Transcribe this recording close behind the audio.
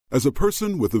As a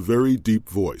person with a very deep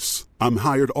voice, I'm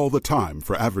hired all the time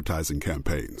for advertising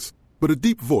campaigns. But a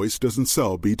deep voice doesn't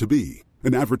sell B2B,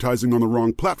 and advertising on the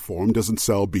wrong platform doesn't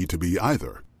sell B2B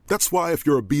either. That's why if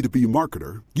you're a B2B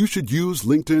marketer, you should use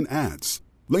LinkedIn ads.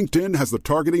 LinkedIn has the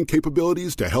targeting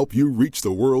capabilities to help you reach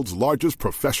the world's largest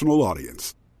professional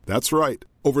audience. That's right,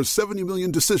 over 70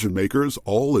 million decision makers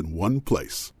all in one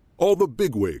place. All the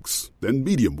big wigs, then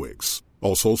medium wigs,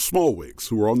 also small wigs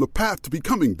who are on the path to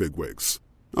becoming big wigs.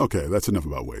 Okay, that's enough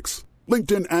about wigs.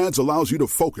 LinkedIn ads allows you to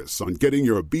focus on getting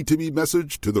your B2B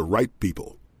message to the right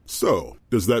people. So,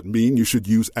 does that mean you should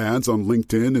use ads on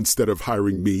LinkedIn instead of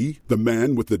hiring me, the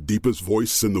man with the deepest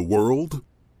voice in the world?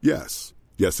 Yes.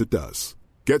 Yes, it does.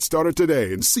 Get started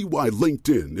today and see why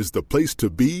LinkedIn is the place to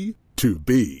be to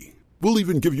be. We'll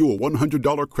even give you a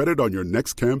 $100 credit on your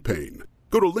next campaign.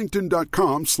 Go to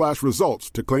linkedin.com/results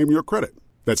to claim your credit.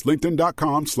 That's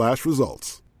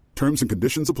linkedin.com/results. Terms and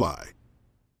conditions apply.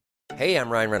 Hey, I'm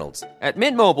Ryan Reynolds. At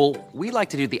Mint Mobile, we like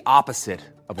to do the opposite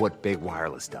of what Big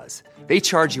Wireless does. They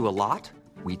charge you a lot,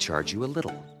 we charge you a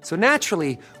little. So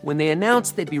naturally, when they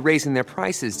announced they'd be raising their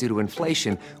prices due to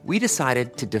inflation, we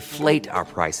decided to deflate our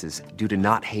prices due to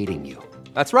not hating you.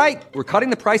 That's right. We're cutting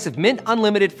the price of Mint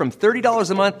Unlimited from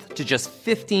 $30 a month to just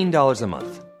 $15 a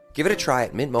month. Give it a try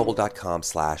at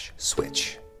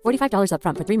mintmobile.com/switch. $45 up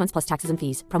front for 3 months plus taxes and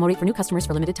fees. Promo rate for new customers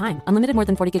for limited time. Unlimited more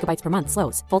than 40 gigabytes per month.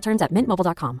 Slows full terms at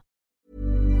mintmobile.com.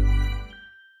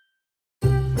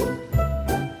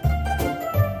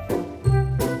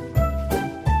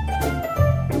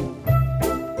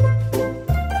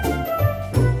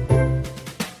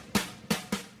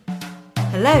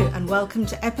 Hello and welcome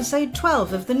to episode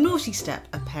 12 of The Naughty Step,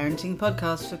 a parenting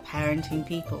podcast for parenting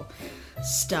people,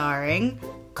 starring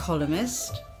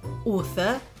columnist,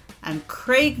 author, and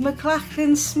Craig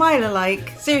McLachlan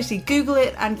smile-alike. Seriously, Google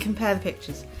it and compare the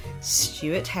pictures.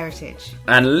 Stuart Heritage.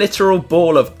 And literal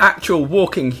ball of actual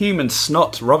walking human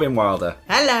snot, Robin Wilder.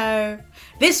 Hello.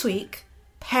 This week,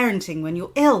 parenting when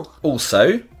you're ill.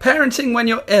 Also, parenting when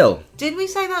you're ill. Did we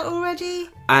say that already?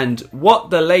 And What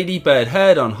the Ladybird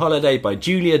Heard on Holiday by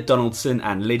Julia Donaldson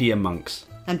and Lydia Monks.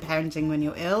 And parenting when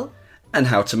you're ill. And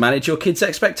how to manage your kids'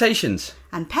 expectations.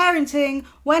 And parenting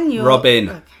when you're... Robin.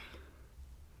 Okay.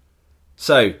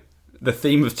 So, the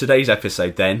theme of today's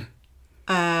episode then?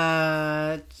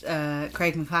 Craig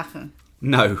McLachlan.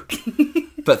 No.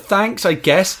 But thanks, I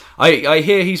guess. I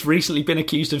hear he's recently been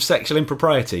accused of sexual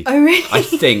impropriety. Oh, really? I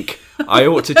think. I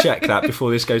ought to check that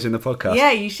before this goes in the podcast.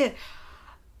 Yeah, you should.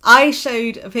 I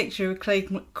showed a picture of Craig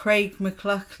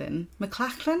McLachlan.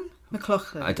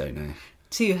 McLachlan? I don't know.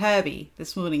 To Herbie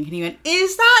this morning, and he went,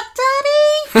 "Is that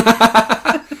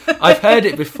Daddy?" I've heard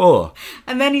it before.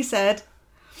 And then he said,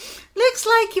 "Looks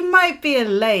like you might be a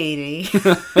lady."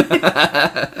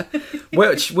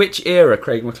 Which era,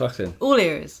 Craig McLachlan? All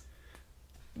eras.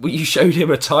 Well, you showed him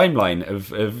a timeline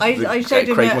of I showed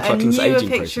him Craig a McLachlan's newer aging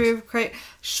picture process. of Craig,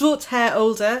 short hair,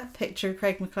 older picture of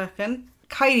Craig McLachlan,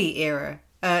 Kylie era,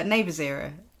 Neighbours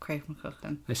era, Craig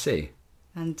McLachlan, I see.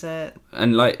 and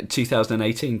like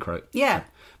 2018 Craig. yeah,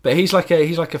 But he's like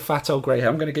a fat old grey hair.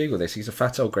 I'm going to Google this. He's a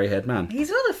fat old grey haired man.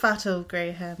 he's not a fat old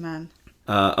grey haired man.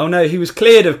 Oh no, he was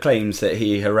cleared of claims that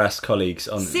he harassed colleagues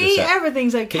on the See, set.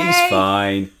 everything's okay.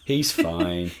 He's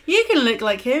fine. You can look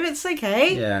like him. It's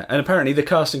okay. Yeah, and apparently the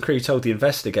cast and crew told The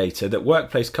Investigator that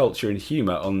workplace culture and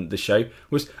humour on the show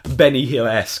was Benny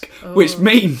Hill-esque, which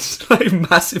means like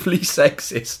massively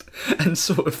sexist and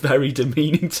sort of very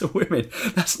demeaning to women.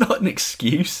 That's not an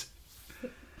excuse.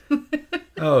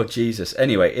 Oh, Jesus.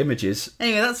 Anyway, images.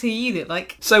 Anyway, that's who you look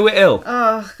like. So we're ill.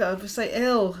 Oh, God, we're so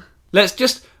ill. Let's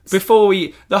just, before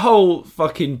we, the whole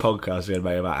fucking podcast we're going to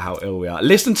make about how ill we are.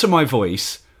 Listen to my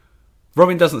voice.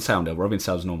 Robin doesn't sound ill. Robin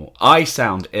sounds normal. I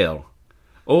sound ill.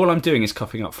 All I'm doing is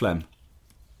coughing up phlegm.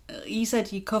 You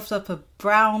said you coughed up a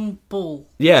brown ball.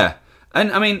 Yeah.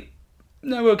 And, I mean,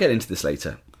 no, we'll get into this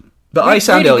later. But I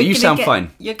sound ill. You sound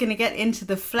fine. You're going to get into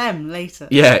the phlegm later.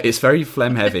 Yeah, it's very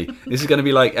phlegm heavy. This is going to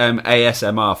be like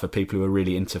ASMR for people who are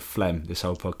really into phlegm, this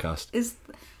whole podcast. Is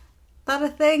that a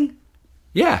thing?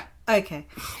 Yeah. Okay.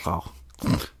 Oh.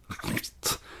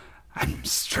 I'm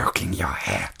stroking your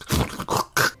hair.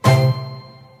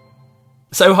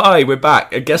 So hi, we're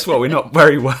back. And guess what? We're not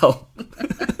very well.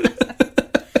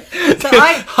 So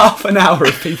half an hour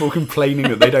of people complaining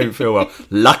that they don't feel well.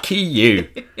 Lucky you.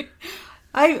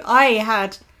 I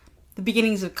had the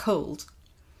beginnings of cold,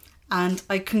 and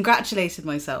I congratulated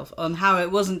myself on how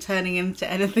it wasn't turning into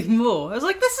anything more. I was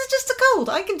like, this is just a cold.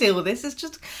 I can deal with this. It's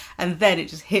just... And then it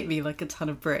just hit me like a ton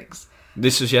of bricks.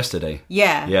 This was yesterday.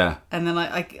 Yeah. Yeah. And then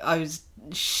I was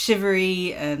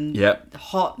shivery and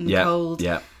hot and cold.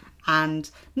 Yep.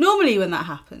 And normally when that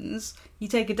happens, you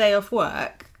take a day off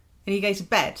work and you go to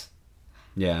bed.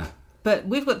 Yeah. But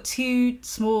we've got 2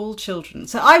 small children.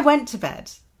 So I went to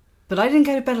bed, but I didn't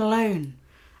go to bed alone.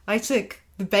 I took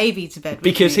the baby to bed with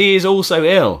Because me. he is also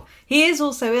ill. He is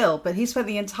also ill, but he spent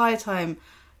the entire time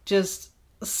just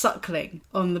suckling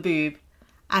on the boob.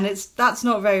 And that's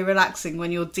not very relaxing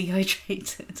when you're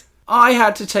dehydrated. I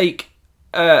had to take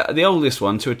the oldest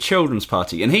one to a children's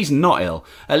party, and he's not ill.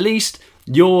 At least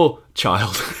your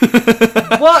child.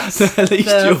 What At least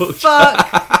the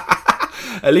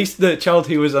fuck? At least the child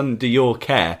who was under your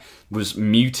care was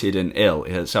muted and ill.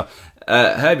 So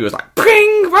Herbie was like,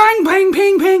 ping, bang, ping,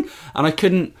 ping, ping. And I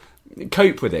couldn't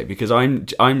cope with it because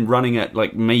I'm running at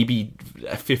like maybe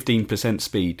 15%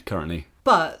 speed currently.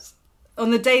 But on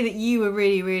the day that you were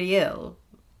really, really ill,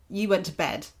 you went to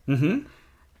bed. Mm-hmm.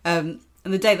 And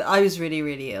the day that I was really,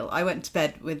 really ill, I went to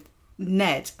bed with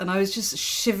Ned, and I was just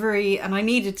shivery, and I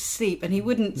needed to sleep, and he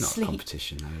wouldn't Not sleep. a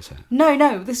competition, though, is it?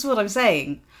 No, this is what I'm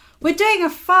saying. We're doing a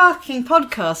fucking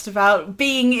podcast about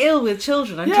being ill with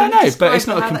children. I'm Yeah, I trying to know, describe but it's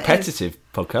not a how that competitive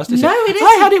podcast, is No, it? it I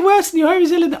isn't. had it worse than you.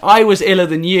 I was iller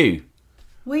than you. is.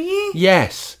 Were you?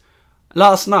 Yes.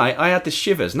 Last night, I had the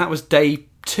shivers, and that was day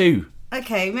 2.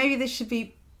 Okay, maybe this should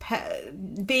be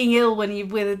being ill when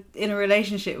you're in a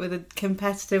relationship with a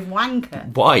competitive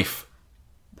wanker Wife.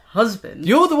 husband.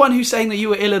 You're the one who's saying that you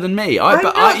were iller than me. I'm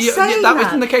not saying that that.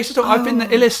 wasn't the case at all. I've been the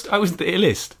illest. I was the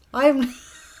illest. I'm.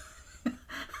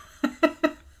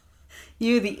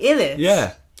 You're the illest.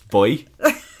 Yeah, boy.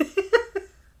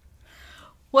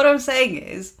 What I'm saying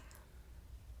is,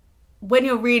 when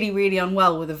you're really, really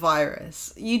unwell with a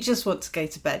virus, you just want to go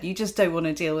to bed. You just don't want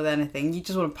to deal with anything. You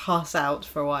just want to pass out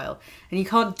for a while. And you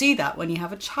can't do that when you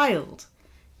have a child.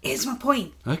 Here's my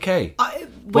point. Okay. Why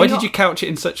Why did you couch it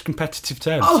in such competitive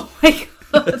terms? Oh my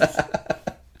god.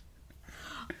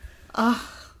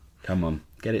 Come on,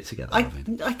 get it together. I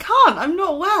Robin. can't. I'm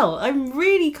not well. I'm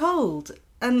really cold.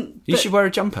 You should wear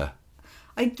a jumper.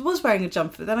 I was wearing a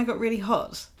jumper, but then I got really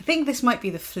hot. I think this might be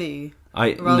the flu.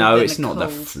 rather No, than it's a not the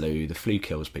cold. flu. The flu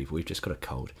kills people. We've just got a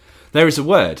cold. There is a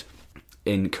word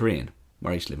in Korean,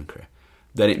 where I used to live in Korea,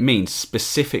 that it means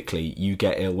specifically you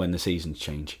get ill when the seasons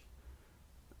change.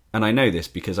 And I know this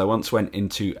because I once went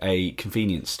into a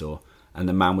convenience store and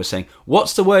the man was saying,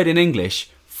 "What's the word in English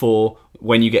for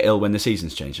when you get ill when the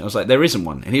seasons change?" And I was like, "There isn't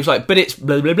one." And he was like, "But it's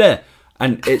blah, blah, blah."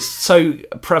 And it's so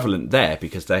prevalent there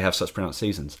because they have such pronounced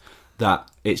seasons that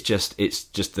it's just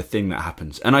the thing that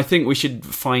happens. And I think we should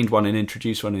find one and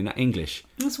introduce one in English.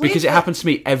 That's weird, Because it but- happens to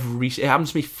me it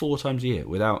happens to me 4 times a year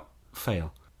without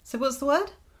fail. So what's the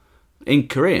word? In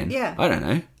Korean? Yeah. I don't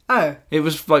know. Oh. It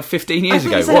was like 15 years I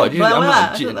ago. thought you said What? blah, I'm blah,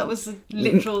 not- blah. I thought that was a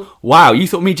literal... Wow, you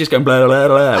thought me just going blah, blah,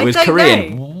 blah I was don't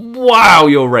Korean. know. Wow,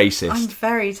 you're racist. I'm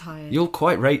very tired. You're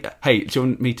quite Hey, do you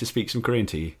want me to speak some Korean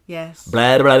to you? Yes.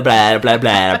 Blah, blah, blah, blah,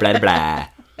 blah, blah, blah.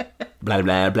 Blah,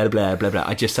 blah, blah, blah, blah, blah.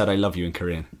 I just said I love you in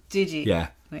Korean. Did you? Yeah.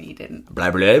 No, you didn't.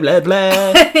 Blah, blah, blah,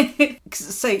 blah.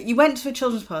 So you went to a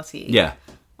children's party. Yeah.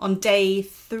 On day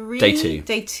 3? Day 2.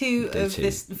 Day 2 of two.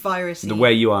 this virus.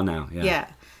 Where you are now. Yeah. Yeah.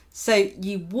 So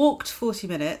you walked 40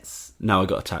 minutes. No, I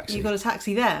got a taxi. You got a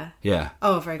taxi there. Yeah.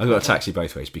 Oh, very I clever. got a taxi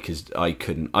both ways because I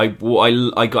couldn't. I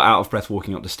got out of breath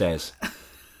walking up the stairs.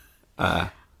 So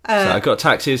I got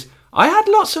taxis. I had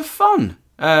lots of fun.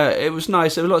 It was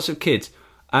nice. There were lots of kids.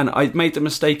 And I made the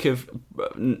mistake of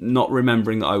not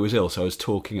remembering that I was ill, so I was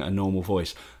talking at a normal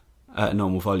voice, at a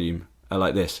normal volume,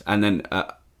 like this. And then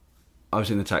I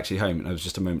was in the taxi home, and there was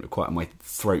just a moment of quiet, and my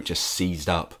throat just seized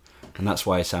up. And that's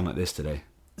why I sound like this today.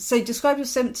 So describe your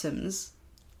symptoms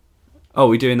Oh,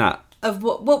 we're doing that? of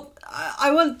what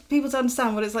I want people to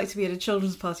understand what it's like to be at a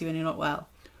children's party when you're not well.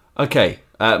 Okay,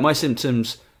 my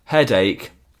symptoms,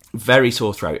 headache, very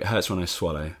sore throat, it hurts when I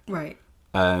swallow. Right.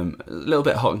 A little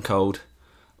bit hot and cold,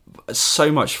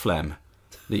 so much phlegm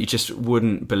that you just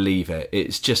wouldn't believe it.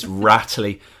 It's just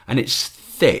rattly and it's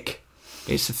thick.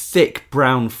 It's a thick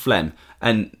brown phlegm.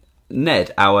 And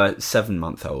Ned, our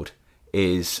 7-month-old,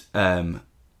 is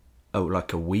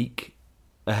like a week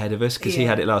ahead of us because he Yeah.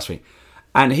 had it last week.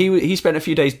 And he spent a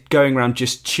few days going around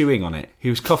just chewing on it. He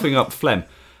was coughing up phlegm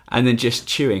and then just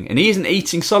chewing. And he isn't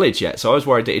eating solids yet, so I was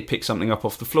worried that he'd pick something up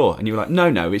off the floor. And you were like,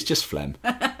 no, it's just phlegm.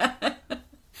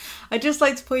 I'd just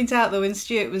like to point out that when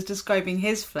Stuart was describing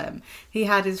his phlegm, he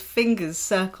had his fingers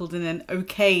circled in an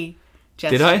okay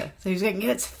gesture. Did I? So he was going,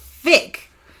 it's thick.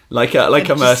 Like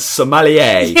I'm a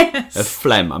sommelier Yes. of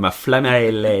phlegm. I'm a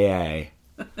phlegmelier.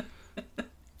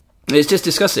 It's just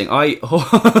disgusting.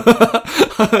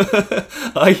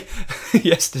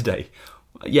 Yesterday,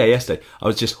 I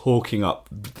was just hawking up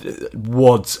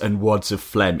wads and wads of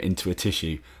phlegm into a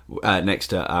tissue next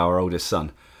to our oldest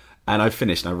son. And I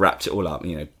finished and I wrapped it all up,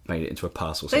 made it into a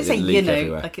parcel so Don't it say didn't leak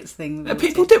everywhere. like it's thing.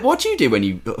 People do. What do you do when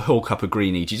you hawk up a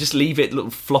greenie? Do you just leave it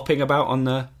flopping about on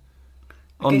the?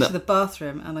 I go to the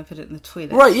bathroom and I put it in the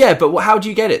toilet. Right, yeah, but how do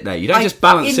you get it there? You don't just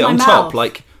balance it on top.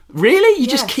 Like, really? You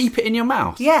just keep it in your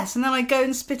mouth? Yes, and then I go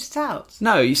and spit it out.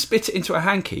 No, you spit it into a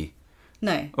hanky.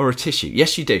 No. Or a tissue.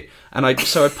 Yes, you do. And I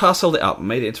parcelled it up and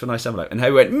made it into a nice envelope. And he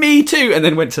went, me too! And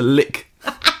then went to lick.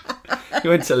 He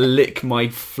went to lick my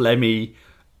phlegmy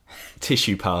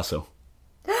tissue parcel.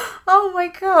 Oh my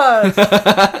god.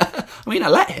 I mean, I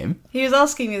let him. He was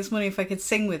asking me this morning if I could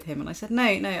sing with him, and I said, no,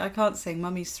 I can't sing.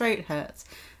 Mummy's throat hurts.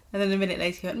 And then a minute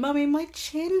later he went, Mummy, my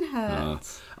chin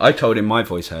hurts. I told him my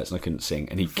voice hurts and I couldn't sing,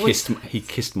 and he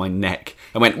kissed my neck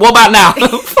and went, what about now?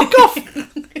 Fuck off!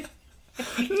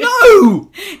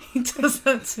 No! He does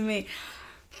that to me.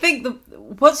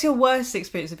 What's your worst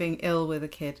experience of being ill with a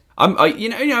kid? You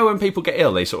know when people get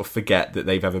ill, they sort of forget that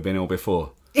they've ever been ill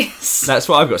before. Yes. That's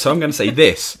what I've got. So I'm going to say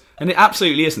this, and it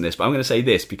absolutely isn't this, but I'm going to say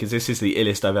this because this is the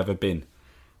illest I've ever been.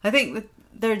 I think that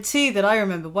there are two that I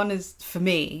remember. One is for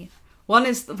me. One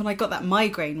is when I got that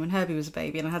migraine when Herbie was a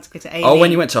baby, and I had to go to A&E. Oh,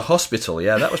 when you went to hospital,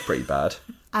 yeah, that was pretty bad.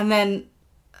 And then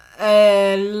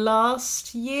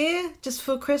last year, just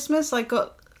for Christmas, I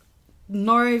got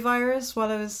norovirus while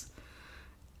I was.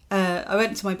 I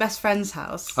went to my best friend's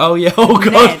house. Oh yeah! Oh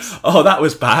god! Ned. Oh, that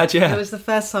was bad. Yeah. It was the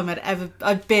first time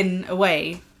I'd been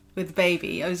away with the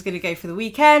baby. I was going to go for the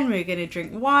weekend. We were going to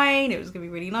drink wine. It was going to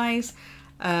be really nice.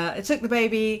 I took the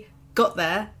baby. Got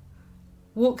there.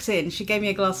 Walked in. She gave me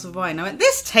a glass of wine. I went,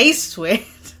 "This tastes weird."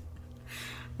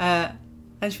 And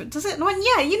she went, "Does it?" And I went,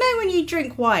 "Yeah. You know when you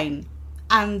drink wine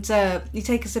and you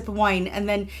take a sip of wine and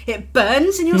then it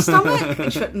burns in your stomach?"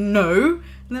 And she went, "No."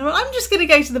 And then I went, I'm just going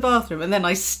to go to the bathroom. And then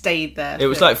I stayed there. It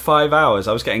was like 5 hours.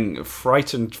 I was getting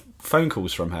frightened phone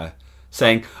calls from her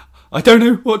saying, I don't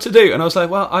know what to do. And I was like,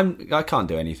 well, I can't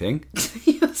do anything.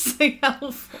 You're so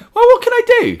helpful. Well, what can I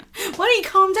do? Why don't you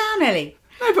calm down, Ellie?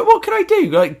 No, but what can I do?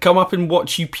 Like, come up and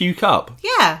watch you puke up?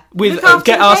 Yeah. With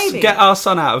get our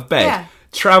son out of bed,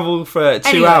 travel for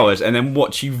 2 hours, and then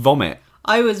watch you vomit.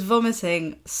 I was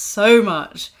vomiting so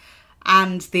much.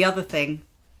 And the other thing...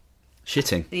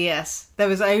 Shitting. Yes. There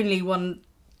was only one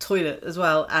toilet as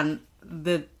well, and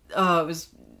it was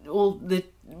all the...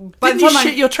 Didn't you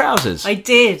shit your trousers? I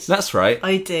did. That's right.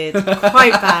 I did.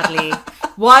 Quite badly.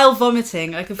 While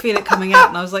vomiting, I could feel it coming out,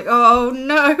 and I was like, oh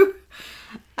no.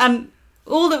 And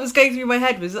all that was going through my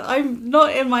head was, I'm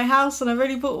not in my house, and I've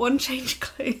only bought one change of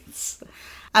clothes.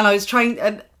 And I was trying...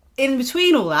 And in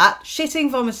between all that,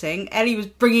 shitting, vomiting, Ellie was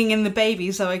bringing in the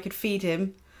baby so I could feed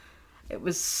him. It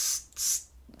was...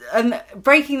 And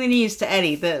breaking the news to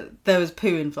Ellie that there was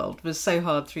poo involved was so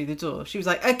hard through the door. She was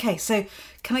like, okay, so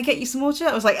can I get you some water?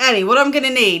 I was like, Ellie, what I'm going to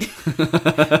need? I'm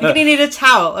going to need a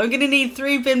towel. I'm going to need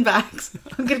 3 bin bags.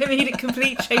 I'm going to need a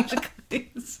complete change of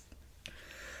clothes.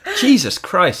 Jesus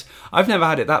Christ. I've never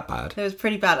had it that bad. It was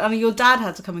pretty bad. I mean, your dad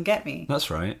had to come and get me. That's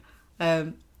right.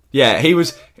 Yeah, he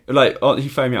was like, he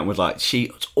phoned me up and was like, she's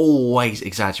always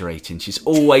exaggerating. She's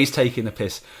always taking the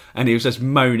piss. And he was just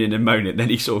moaning and moaning. Then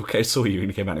he sort of saw you and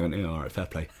he came back and went, all right, fair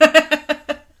play.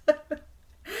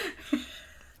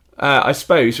 I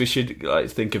suppose we should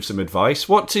think of some advice.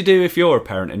 What to do if you're a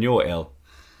parent and you're ill?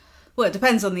 Well, it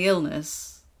depends on the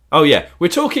illness. Oh, yeah. We're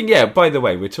talking, by the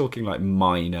way, we're talking like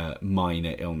minor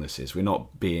illnesses. We're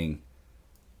not being...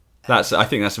 I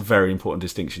think that's a very important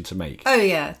distinction to make. Oh,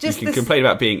 yeah. You can complain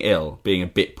about being ill, being a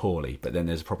bit poorly, but then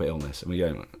there's a proper illness, and we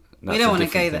don't want to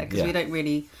go there because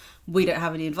we don't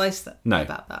have any advice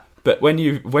about that. But when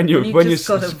you've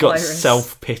got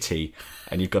self-pity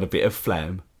and you've got a bit of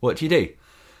phlegm, what do?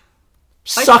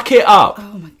 Suck it up.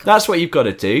 Oh my God. That's what you've got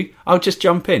to do. I'll just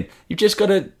jump in. You've just got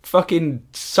to fucking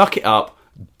suck it up,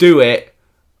 do it,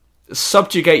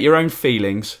 subjugate your own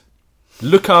feelings,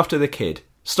 look after the kid,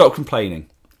 stop complaining.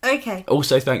 Okay.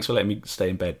 Also, thanks for letting me stay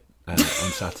in bed on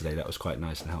Saturday. That was quite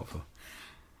nice and helpful.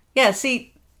 Yeah,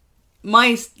 see,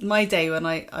 my day when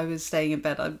I was staying in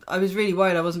bed, I was really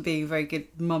worried I wasn't being a very good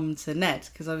mum to Ned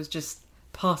because I was just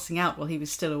passing out while he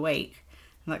was still awake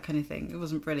and that kind of thing. It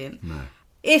wasn't brilliant. No.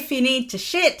 If you need to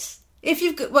shit, it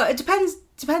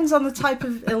depends on the type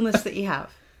of illness that you have.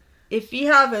 If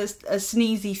you have a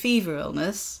sneezy fever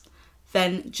illness,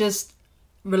 then just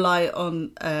rely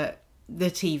on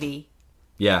the TV.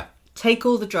 Yeah. Take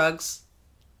all the drugs,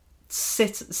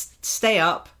 stay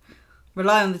up,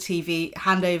 rely on the TV,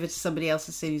 hand over to somebody else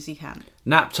as soon as you can.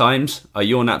 Nap times are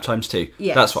your nap times too.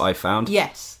 Yes. That's what I found.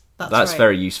 Yes, that's right.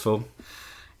 Very useful.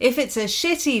 If it's a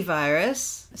shitty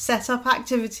virus, set up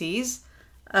activities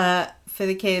for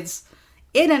the kids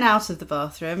in and out of the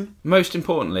bathroom. Most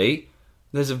importantly,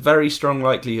 There's a very strong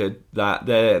likelihood that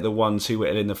they're the ones who were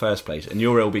ill in the first place, and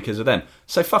you're ill because of them.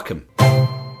 So fuck them.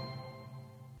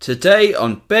 Today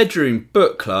on Bedroom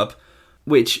Book Club,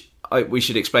 which we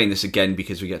should explain this again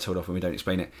because we get told off when we don't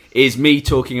explain it, is me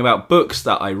talking about books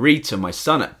that I read to my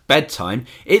son at bedtime.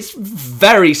 It's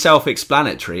very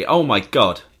self-explanatory. Oh my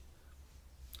god.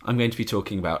 I'm going to be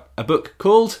talking about a book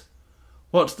called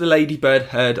What the Ladybird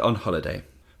Heard on Holiday.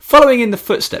 Following in the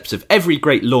footsteps of every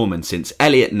great lawman since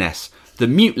Eliot Ness, the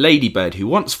mute ladybird who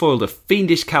once foiled a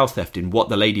fiendish cow theft in What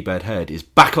the Ladybird Heard is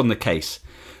back on the case.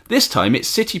 This time, its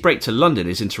city break to London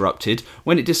is interrupted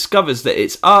when it discovers that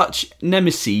its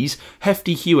arch-nemeses,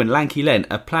 Hefty Hugh and Lanky Len,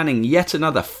 are planning yet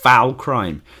another foul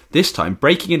crime, this time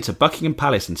breaking into Buckingham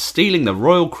Palace and stealing the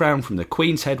royal crown from the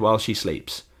Queen's head while she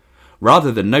sleeps.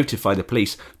 Rather than notify the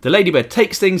police, the Ladybird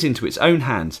takes things into its own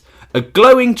hands. A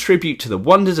glowing tribute to the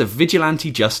wonders of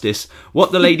vigilante justice,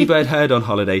 What the Ladybird Heard on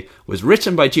Holiday was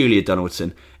written by Julia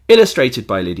Donaldson, illustrated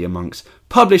by Lydia Monks,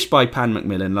 published by Pan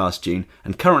Macmillan last June,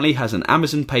 and currently has an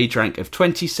Amazon page rank of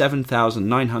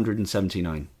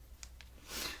 27,979.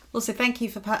 Also, thank you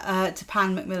to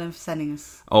Pan Macmillan for sending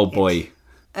us. Oh boy.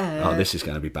 This is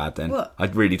going to be bad then. What? I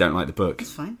really don't like the book.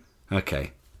 It's fine.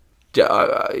 Okay.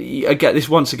 I get this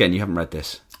once again, you haven't read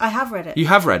this. I have read it. You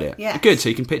have read it? Yes. Good, so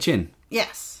you can pitch in.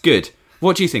 Yes. Good.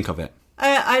 What do you think of it?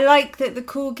 I like that the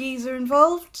corgis are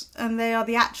involved, and they are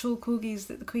the actual corgis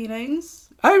that the Queen owns.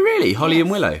 Oh, really? Holly and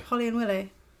Willow? Holly and Willow.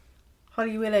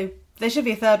 Holly Willow. There should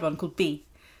be a third one called B.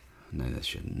 No, there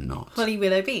should not. Holly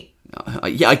Willow B.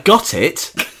 Yeah, I got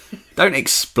it. Don't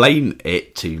explain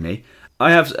it to me.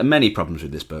 I have many problems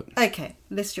with this book. Okay,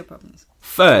 list your problems.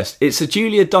 First, it's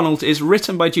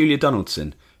written by Julia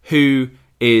Donaldson, who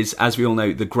is, as we all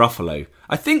know, the Gruffalo.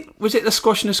 I think, was it the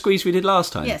Squash and a Squeeze we did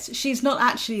last time? Yes, she's not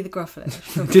actually the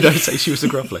Gruffalo. Did I say she was the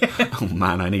Gruffalo? Oh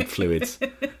man, I need fluids.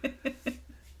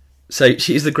 So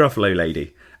she's the Gruffalo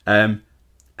lady.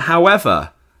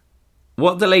 However,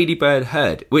 What the Ladybird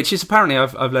Heard, which is apparently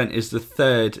I've learned is the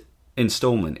third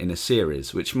instalment in a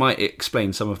series, which might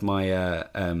explain some of my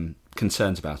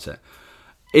concerns about it,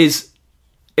 is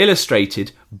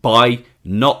illustrated by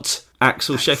not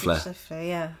Axel Scheffler. Scheffler,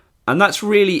 yeah. And that's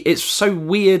really, it's so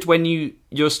weird when you're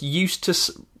used to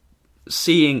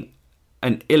seeing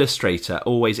an illustrator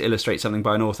always illustrate something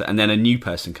by an author and then a new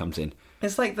person comes in.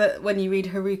 It's like when you read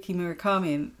Haruki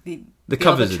Murakami and the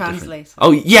covers other are translator. different.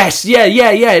 Oh, yes, yeah,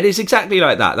 it is exactly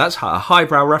like that. That's a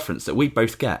highbrow reference that we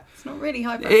both get. It's not really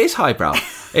highbrow. It is highbrow.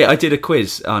 I did a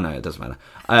quiz. Oh, no, it doesn't matter.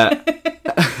 I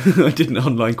did an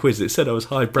online quiz that said I was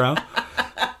highbrow.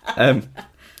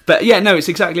 But yeah, no, it's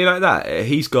exactly like that.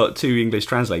 He's got two English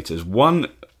translators. One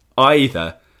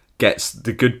either gets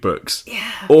the good books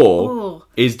or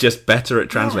is just better at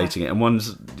translating it, and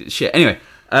one's shit. Anyway,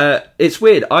 it's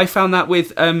weird. I found that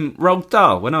with Roald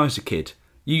Dahl when I was a kid.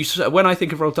 When I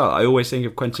think of Roald Dahl, I always think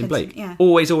of Quentin Blake. Yeah.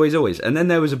 Always, always, always. And then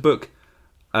there was a book,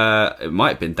 it might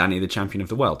have been Danny the Champion of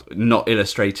the World, not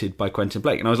illustrated by Quentin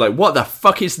Blake. And I was like, what the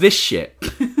fuck is this shit?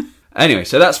 Anyway,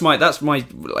 so that's my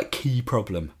like key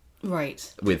problem.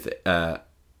 Right. With the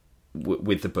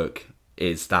book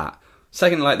is that.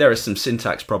 Second, like there are some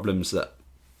syntax problems that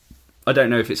I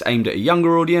don't know if it's aimed at a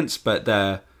younger audience, but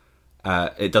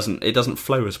it doesn't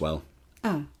flow as well.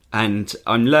 Oh. And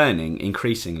I'm learning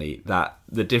increasingly that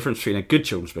the difference between a good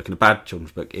children's book and a bad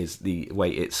children's book is the way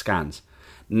it scans.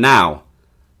 Now,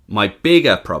 my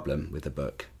bigger problem with the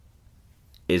book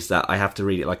is that I have to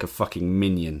read it like a fucking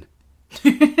minion.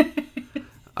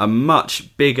 A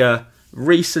much bigger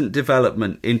recent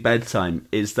development in bedtime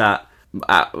is that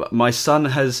my son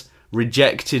has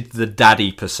rejected the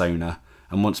daddy persona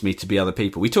and wants me to be other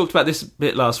people. We talked about this a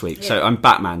bit last week. Yeah. So I'm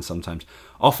Batman sometimes.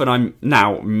 Often I'm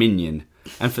now Minion.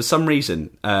 And for some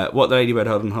reason, What the Ladybird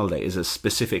Heard on Holiday is a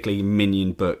specifically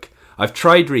Minion book. I've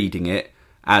tried reading it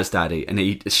as Daddy, and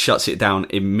he shuts it down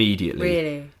immediately.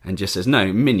 Really? And just says,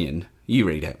 no, Minion, you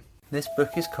read it. This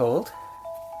book is called...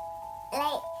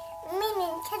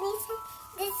 Minion, can you say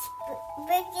this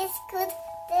book is called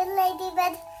The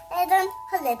Ladybird Heard on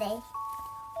Holiday?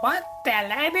 What the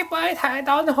Ladybird Heard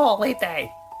on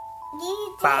Holiday?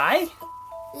 By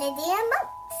Lydia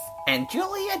Monks and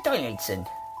Julia Donaldson.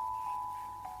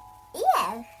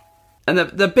 Yeah. And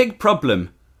the big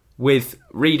problem with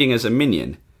reading as a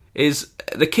minion is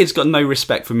the kid's got no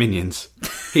respect for minions.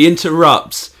 He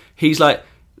interrupts. He's like,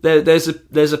 there's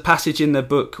a passage in the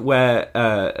book where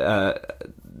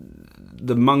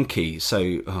the monkey.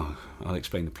 I'll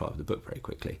explain the plot of the book very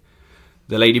quickly.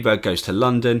 The ladybird goes to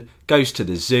London, goes to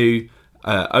the zoo,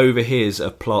 overhears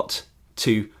a plot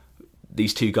to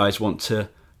these two guys want to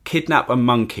kidnap a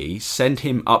monkey, send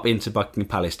him up into Buckingham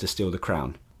Palace to steal the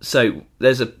crown. So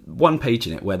there's one page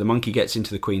in it where the monkey gets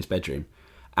into the Queen's bedroom,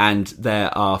 and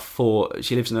there are 4.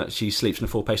 She sleeps in a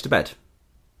 4-poster bed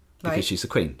because Right. she's the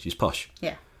Queen. She's posh.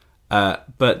 Yeah.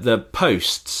 But the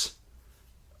posts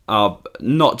are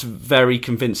not very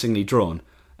convincingly drawn,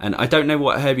 and I don't know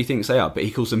what Herbie thinks they are, but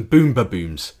he calls them boomba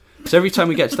booms. So every time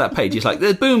we get to that page, he's like,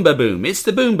 "The boomba boom, it's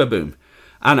the boomba boom,"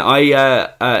 and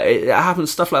it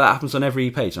happens. Stuff like that happens on every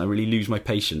page, and I really lose my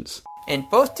patience. And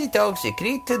both the dogs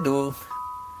agreed to do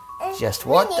just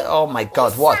what? Oh my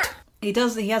God, what? He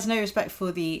does. He has no respect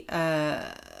for the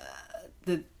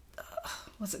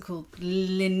what's it called?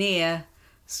 Linear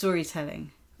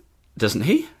storytelling. Doesn't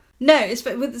he? No,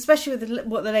 especially with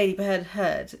what the lady had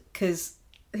heard, because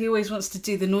he always wants to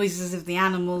do the noises of the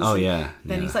animals. Oh, and yeah,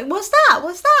 Then yeah. he's like, "What's that?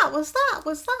 What's that? What's that?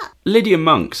 What's that?" Lydia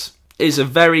Monks is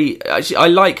I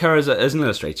like her as an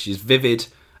illustrator. She's vivid,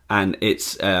 and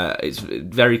it's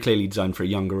very clearly designed for a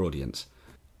younger audience.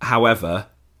 However,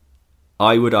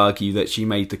 I would argue that she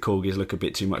made the corgis look a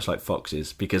bit too much like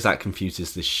foxes, because that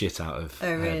confuses the shit out of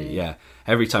Oh, really? Herbie. Yeah.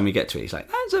 Every time we get to it, he's like,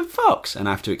 "That's a fox," and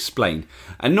I have to explain.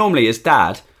 And normally, as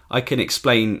dad, I can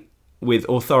explain with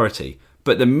authority,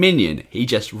 but the minion, he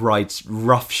just rides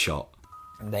roughshod.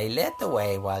 They led the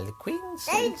way while the Queen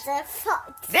sings. It's a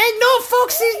fox. There's no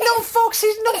foxes, no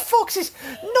foxes, no foxes,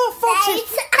 no foxes,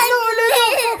 no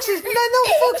foxes, no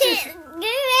foxes,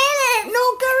 Gorilla. no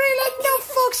gorilla, no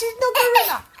foxes, no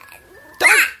gorilla.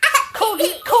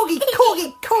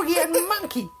 Corgi and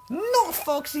monkey. No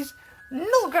foxes,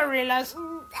 no gorillas.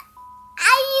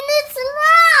 I need to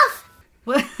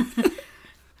laugh.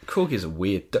 Corgis are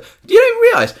weird. You don't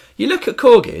realise, you look at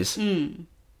corgis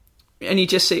and you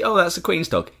just see, oh, that's a Queen's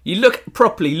dog. You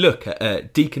properly look at a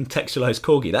decontextualised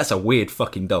corgi. That's a weird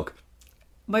fucking dog.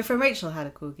 My friend Rachel had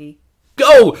a corgi.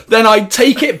 Oh, then I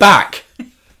take it back.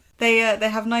 They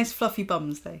have nice fluffy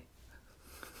bums though.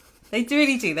 They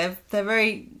really do. They're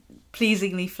very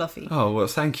pleasingly fluffy. Oh, well,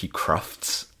 thank you,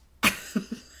 Crufts.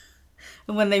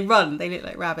 And when they run, they look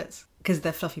like rabbits because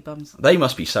they're fluffy bums. They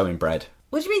must be so inbred.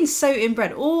 What do you mean so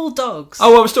inbred? All dogs.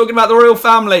 Oh, I was talking about the royal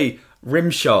family.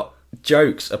 Rimshot,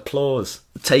 jokes, applause,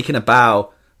 taking a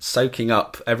bow, soaking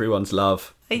up everyone's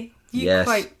love.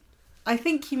 Yes. I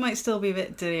think you might still be a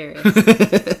bit delirious.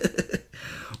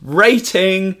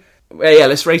 Rating. Yeah,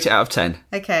 let's rate it out of 10.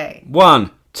 Okay.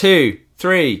 1, 2,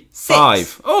 3, 6.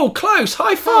 5. Oh, close.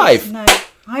 High five. No,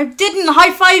 I didn't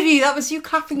high five you. That was you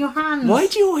clapping your hands. Why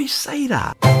do you always say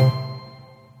that?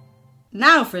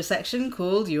 Now for a section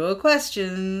called Your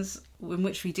Questions, in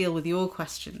which we deal with your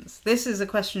questions. This is a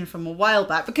question from a while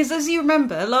back, because as you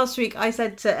remember, last week I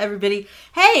said to everybody,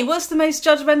 "Hey, what's the most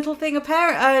judgmental thing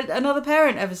another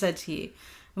parent ever said to you?"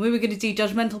 And we were going to do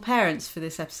judgmental parents for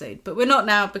this episode, but we're not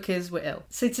now because we're ill.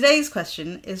 So today's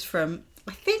question is from,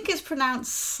 I think it's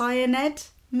pronounced Sioned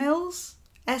Mills,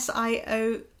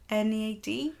 Sioned. Don't know.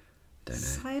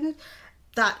 Sioned.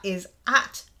 That is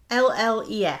at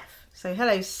LLEF. So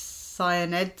hello,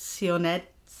 Sioned.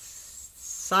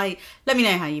 Let me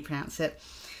know how you pronounce it.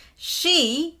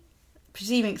 She,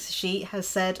 presuming it's a she, has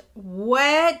said,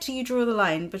 "Where do you draw the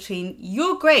line between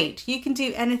you're great, you can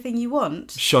do anything you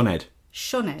want"? Shoned.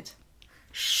 Shoned.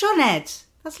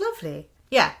 That's lovely.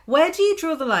 Yeah. Where do you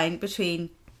draw the line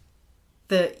between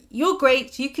the you're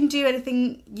great, you can do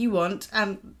anything you want,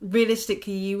 and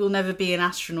realistically you will never be an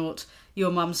astronaut,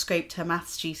 your mum scraped her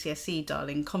maths GCSE,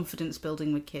 darling, confidence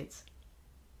building with kids?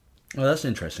 Well, that's an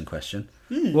interesting question.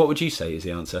 What would you say is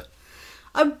the answer?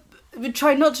 I would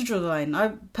try not to draw the line.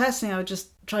 I would just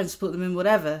try and support them in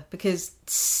whatever, because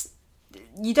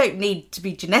you don't need to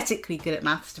be genetically good at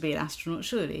maths to be an astronaut,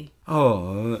 surely.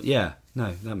 Oh, yeah.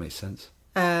 No, that makes sense.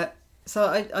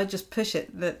 So I just push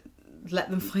it, that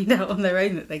let them find out on their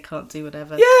own that they can't do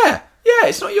whatever. Yeah,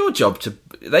 it's not your job to...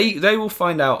 They will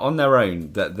find out on their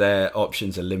own that their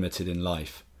options are limited in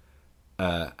life.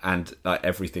 And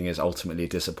everything is ultimately a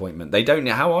disappointment. They don't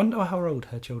know how old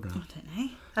her children are. I don't know.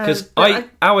 Because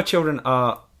our children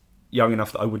are young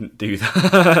enough that I wouldn't do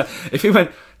that. If he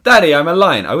went, "Daddy, I'm a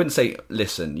lion," I wouldn't say,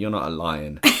 "Listen, you're not a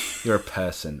lion. You're a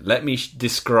person. Let me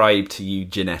describe to you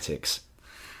genetics."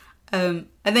 And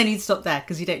then you'd stop there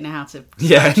because you don't know how to.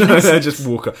 Yeah, no, just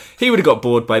walk off. He would have got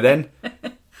bored by then.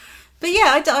 But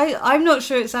yeah, I'm not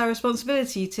sure it's our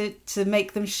responsibility to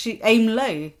make them aim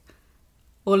low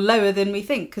or lower than we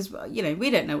think, because we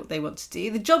don't know what they want to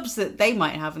do. The jobs that they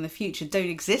might have in the future don't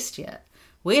exist yet.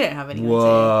 We don't have any idea.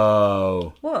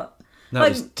 Whoa. What? That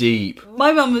was deep.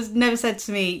 My mum has never said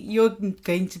to me, "You're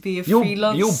going to be a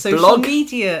freelance you'll social blog.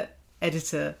 media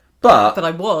editor." But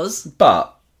I was.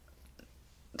 But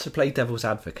to play devil's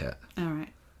advocate, All right.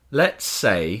 let's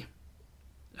say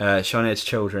Shoned's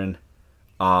children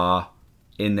are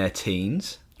in their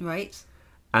teens Right.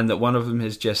 and that one of them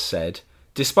has just said,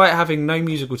 despite having no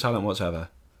musical talent whatsoever,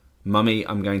 Mummy,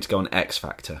 I'm going to go on X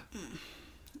Factor.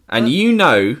 And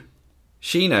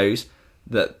she knows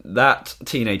that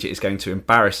teenager is going to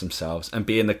embarrass themselves and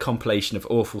be in the compilation of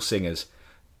awful singers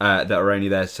that are only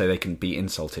there so they can be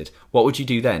insulted. What would you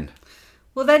do then?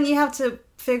 Well, then you have to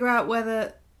figure out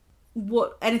whether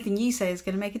anything you say is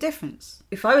going to make a difference.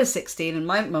 If I was 16 and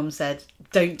my mum said,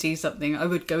 don't do something, I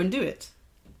would go and do it.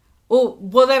 Or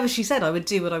whatever she said, I would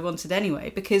do what I wanted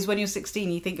anyway, because when you're 16,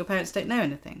 you think your parents don't know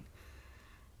anything.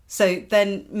 So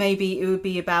then maybe it would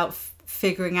be about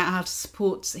figuring out how to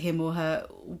support him or her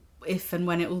if and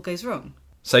when it all goes wrong.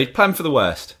 So you'd plan for the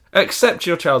worst. Accept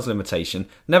your child's limitation,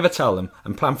 never tell them,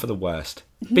 and plan for the worst.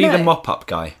 Be No. the mop-up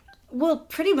guy. Well,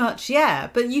 pretty much, yeah.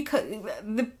 But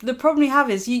the problem you have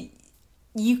is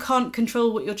you can't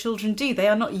control what your children do. They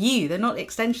are not you. They're not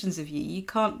extensions of you. You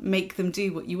can't make them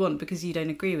do what you want because you don't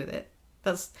agree with it.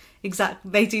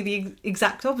 They do the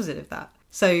exact opposite of that.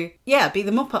 So, yeah, be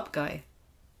the mop-up guy.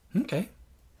 Okay.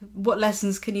 What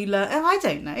lessons can you learn? Oh, I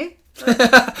don't know.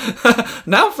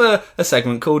 Now for a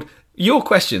segment called Your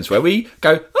Questions, where we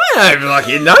go, I don't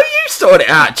fucking know, you sort it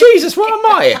out. Jesus, what am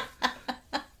I?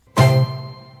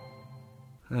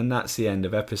 And that's the end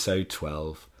of episode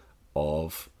 12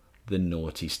 of The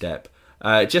Naughty Step.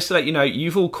 Just to let you know,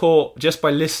 you've all caught, just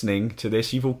by listening to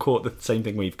this, you've all caught the same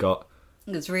thing we've got.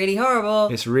 It's really horrible.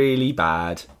 It's really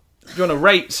bad. If you want to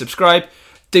rate, subscribe,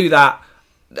 do that.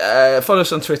 Follow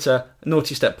us on Twitter,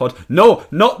 Naughty Step Pod. No,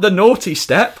 not the Naughty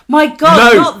Step. My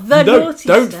God, not the Naughty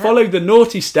Step. Don't follow the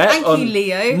Naughty Step. Thank you,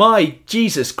 Leo. My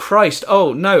Jesus Christ!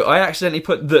 Oh no, I accidentally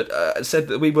put that. Said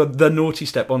that we were the Naughty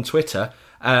Step on Twitter,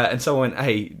 and someone went,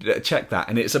 "Hey, check that,"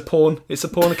 and it's a porn. It's a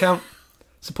porn account.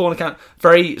 It's a porn account.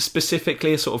 Very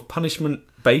specifically a sort of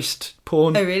punishment-based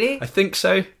porn. Oh, really? I think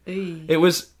so. Ooh. It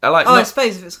was like. I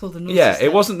suppose if it's called the Naughty Yeah, Step.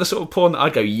 it wasn't the sort of porn that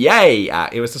I'd go yay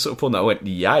at. It was the sort of porn that I went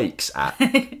yikes at.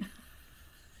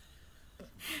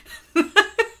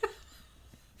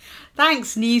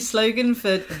 Thanks, new slogan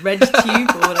for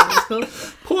RedTube or whatever it's called.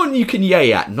 Porn you can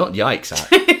yay at, not yikes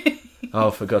at. Oh,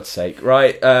 for God's sake.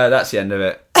 Right, that's the end of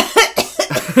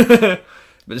it.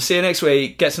 But see you next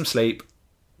week. Get some sleep.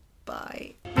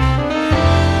 Bye.